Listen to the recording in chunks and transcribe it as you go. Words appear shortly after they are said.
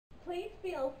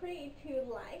feel free to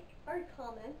like or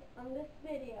comment on this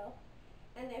video.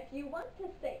 And if you want to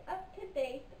stay up to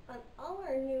date on all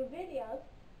our new videos,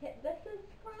 hit the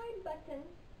subscribe button.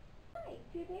 Hi,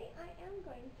 today I am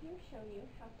going to show you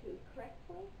how to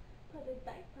correctly put a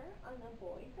diaper on a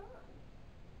boy dog.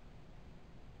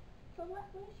 So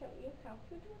let me show you how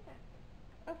to do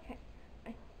that. Okay,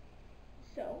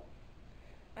 so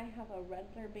I have a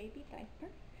regular baby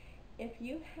diaper. If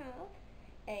you have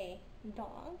a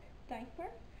dog diaper,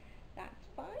 that's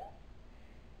fine.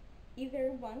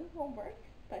 Either one will work,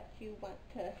 but you want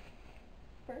to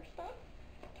first off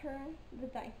turn the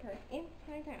diaper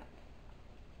inside out.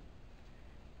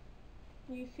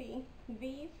 You see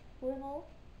these little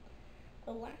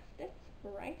elastics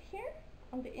right here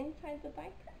on the inside of the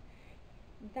diaper?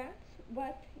 That's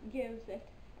what gives it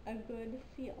a good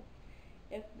seal.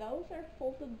 If those are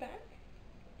folded back,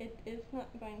 it is not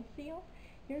going to seal.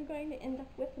 You're going to end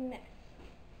up with a mess.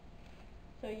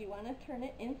 So you want to turn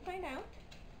it inside out,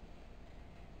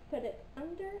 put it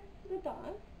under the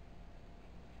dog,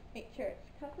 make sure it's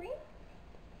covering,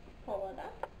 pull it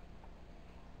up,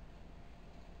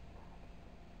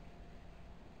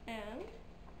 and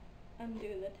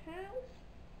undo the tabs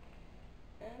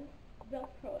and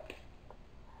Velcro it.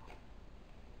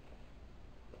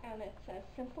 And it's as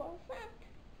simple as that.